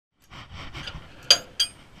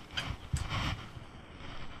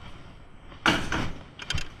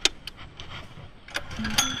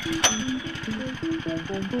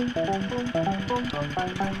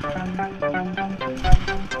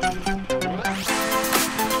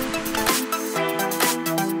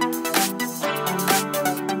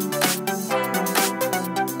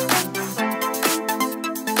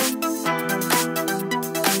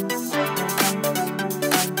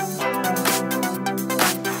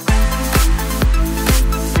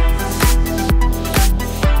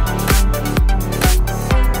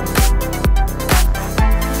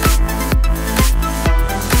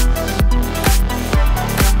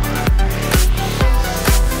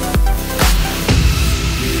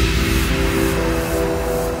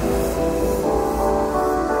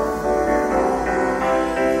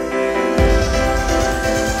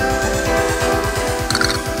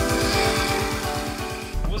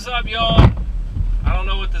Y'all, I don't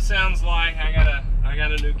know what this sounds like. I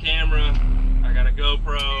got a new camera. I got a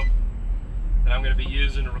GoPro that I'm going to be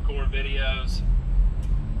using to record videos.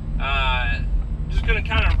 Just going to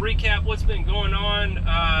kind of recap what's been going on.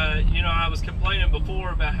 You know, I was complaining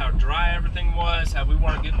before about how dry everything was, how we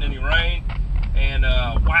weren't getting any rain, and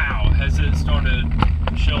wow, has it started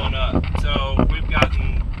showing up. So we've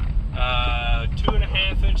gotten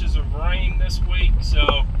 2.5 inches of rain this week,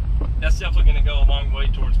 so that's definitely going to go a long way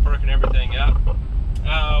towards perking everything up.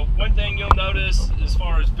 One thing you'll notice as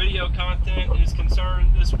far as video content is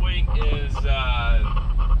concerned this week is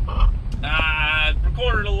I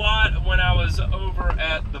recorded a lot when I was over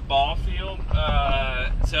at the ball field.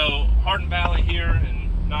 So Hardin Valley here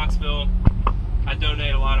in Knoxville, I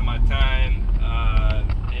donate a lot of my time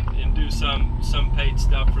and do some paid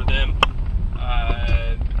stuff for them.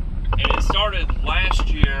 And it started last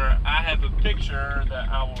year. I have a picture that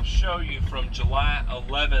I will show you from July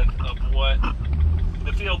 11th of what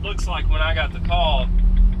the field looks like when I got the call.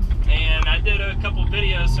 And I did a couple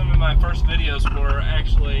videos. Some of my first videos were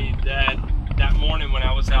actually that morning when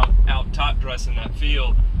I was out top dressing that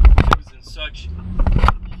field. It was in such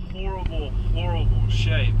horrible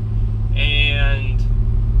shape. And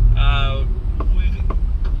we've,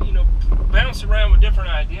 you know, bounced around with different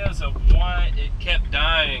ideas of why it kept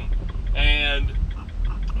dying. And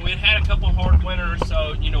we had a couple hard winters,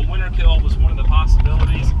 so, you know, winter kill was one of the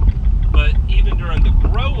possibilities. But even during the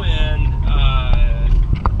grow-in,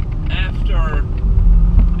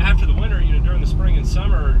 after the winter, you know, during the spring and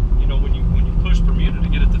summer, you know, when you push Bermuda to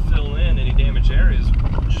get it to fill in any damaged areas,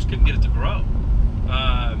 we just couldn't get it to grow.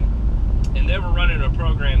 And they were running a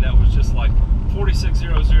program that was just like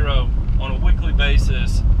 4600 on a weekly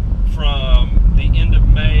basis from the end of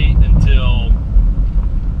May until,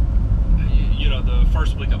 you know, the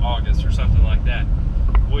first week of August or something like that,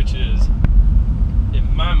 which is,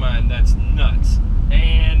 in my mind, that's nuts.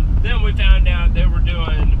 And then we found out they were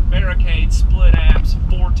doing barricade split apps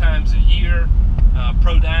 4 times a year,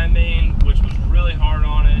 pro-diamine, which was really hard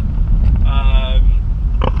on it.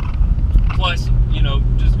 Plus, you know,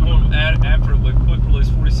 just going after it with quick release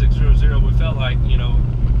 4600, we felt like, you know,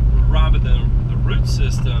 we're robbing the root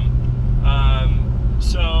system.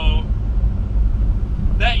 So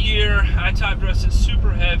that year, I top dressed it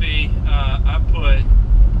super heavy.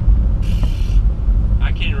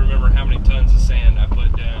 I can't even remember how many tons of sand I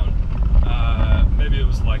put down. Maybe it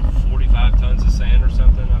was like 45 tons of sand or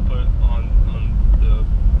something I put on the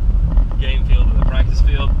game field and the practice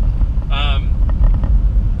field.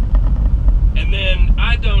 And then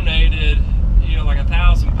I donated, you know, like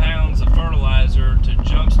 1,000 pounds of fertilizer to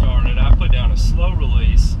jumpstart it. I put down a slow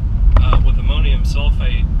release with ammonium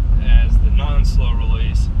sulfate as the non-slow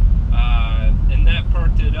release, and that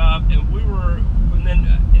perked it up. And then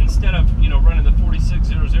instead of, you know, running the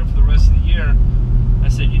 4600 for the rest of the year, I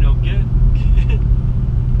said, you know, get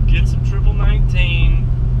some 1919,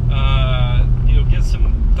 you know, get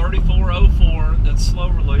some 3404 that's slow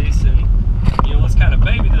release, and, you know, let's kind of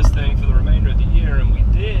baby this thing for the remainder of the year. And we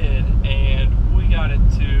did, and we got it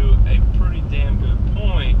to a pretty damn good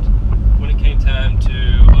point when it came time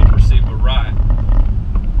to oversee rye.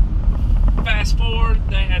 Fast forward,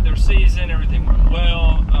 they had their season, everything went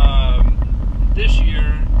well. This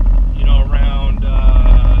year, you know, around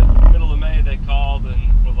the middle of May, they called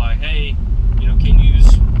and were like, hey, you know, can you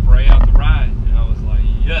spray out the rye? And I was like,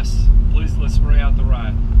 yes, please, let's spray out the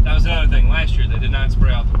rye. That was another thing. Last year, they did not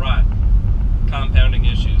spray out the rye. Compounding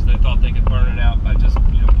issues. They thought they could burn it out by just,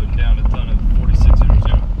 you know, putting down a ton of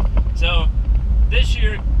 4600. So this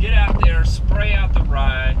year, get out there, spray out the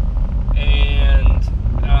rye, and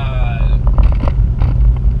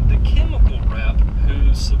the chemical rep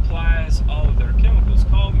who supplies all of their chemicals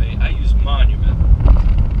called me. I use Monument.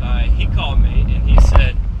 He called me and he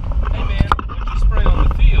said, hey man, what'd you spray on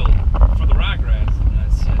the field for the ryegrass? And I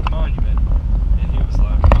said, Monument. And he was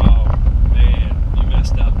like, oh man, you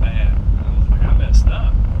messed up bad. And I was like, I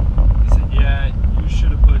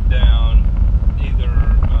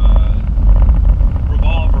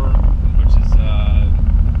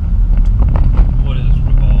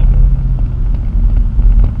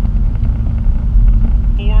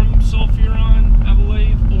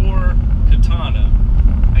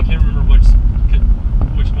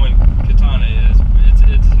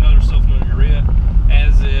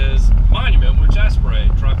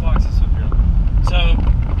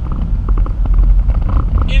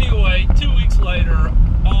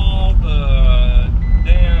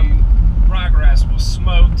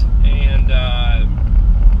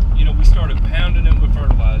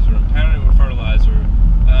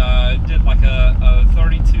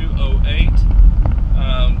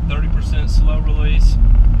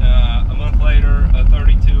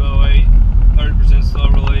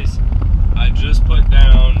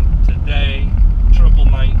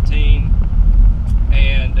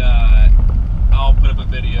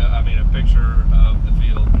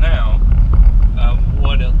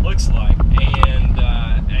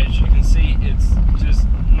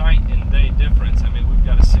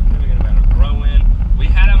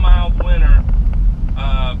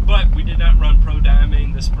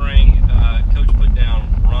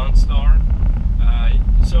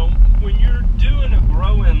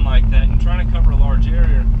trying to cover a large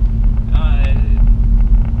area,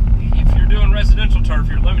 if you're doing residential turf,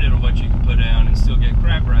 you're limited on what you can put down and still get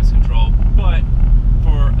crabgrass control. But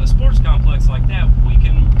for a sports complex like that, we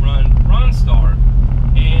can run Ronstar.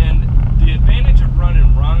 And the advantage of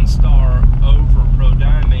running Ronstar over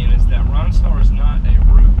Prodiamine is that Ronstar is not a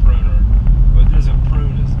root pruner, or it doesn't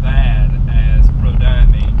prune as bad as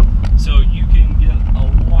Prodiamine. So you can get a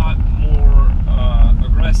lot more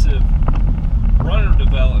aggressive runner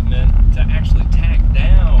development to actually tack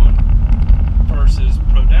down versus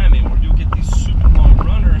Prodiamine, where you'll get these super long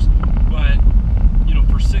runners, but you know,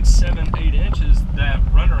 for 6, 7, 8 inches, that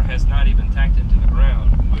runner has not even tacked into the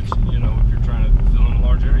ground, which, you know, if you're trying to fill in a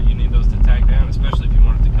large area, you need those to tack down, especially if you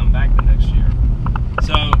want it to come back the next year.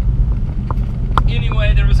 So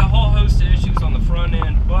anyway, there was a whole host of issues on the front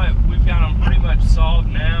end, but we've got them pretty much solved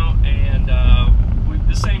now, and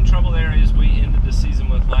the same trouble areas we ended the season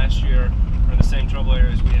with last year are the same trouble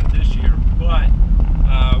areas we had this year, but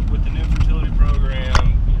with the new fertility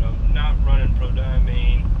program, you know, not running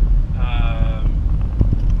Prodiamine,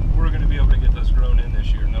 we're going to be able to get those grown in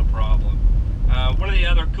this year, no problem. One of the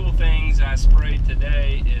other cool things I sprayed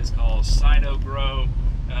today is called Cytogrow.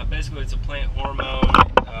 Basically, it's a plant hormone,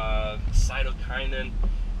 cytokinin.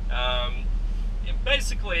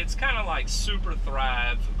 Basically, it's kind of like Super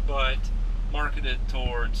Thrive, but marketed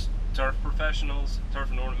towards turf professionals, turf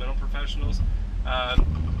and ornamental professionals.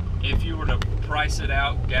 If you were to price it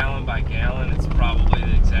out gallon by gallon, it's probably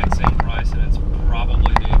the exact same price, and it's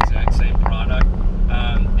probably the exact same product.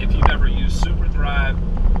 If you've ever used Super Thrive,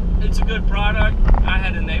 it's a good product. I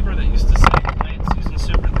had a neighbor that used to save plants using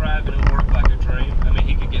Super Thrive, and it worked like a dream. I mean,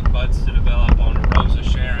 he could get buds to develop on a Rosa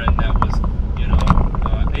Sharon that was, you know,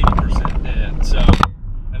 80% dead. So,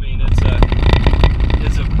 I mean, it's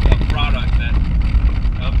a product that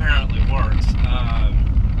apparently works.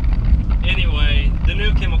 Anyway, the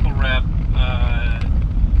new chemical rep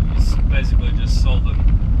basically just sold them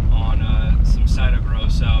on some Cytogrow.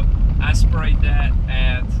 So I sprayed that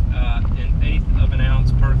at 1/8 of an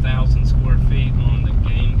ounce per 1,000 square feet on the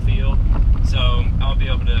game field. So I'll be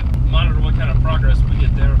able to monitor what kind of progress we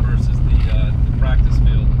get there versus the practice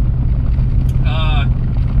field.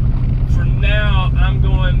 For now, I'm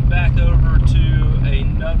going back over to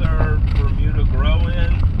another Bermuda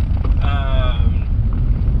grow-in.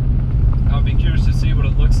 I'll be curious to see what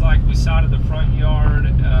it looks like. We sodded the front yard,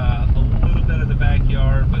 a little bit of the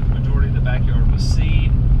backyard, but the majority of the backyard was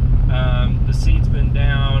seed. The seed's been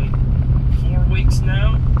down 4 weeks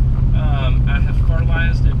now. I have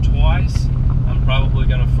fertilized it twice. I'm probably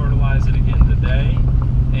going to fertilize it again today,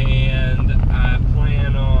 and I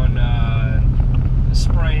plan on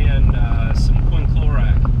spraying some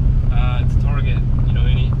quinclorac to target, you know,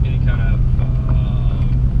 any kind of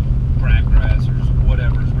crabgrass or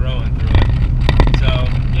whatever's growing through it. So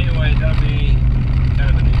anyway, that'll be kind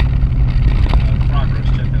of a neat progress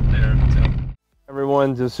check up there. So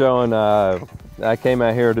everyone, just showing, I came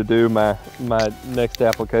out here to do my next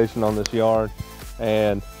application on this yard,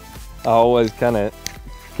 and I always kind of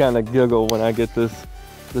giggle when I get this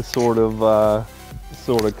sort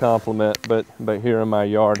of compliment, but here in my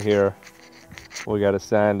yard here, we got a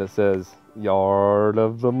sign that says Yard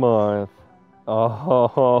of the Month.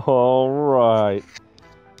 All right.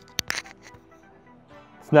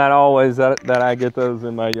 It's not always that I get those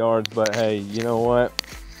in my yards, but hey, you know what?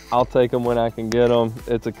 I'll take them when I can get them.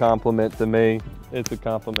 It's a compliment to me. It's a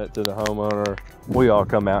compliment to the homeowner. We all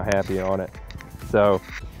come out happy on it. So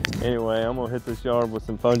anyway, I'm gonna hit this yard with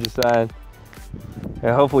some fungicide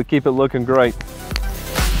and hopefully keep it looking great.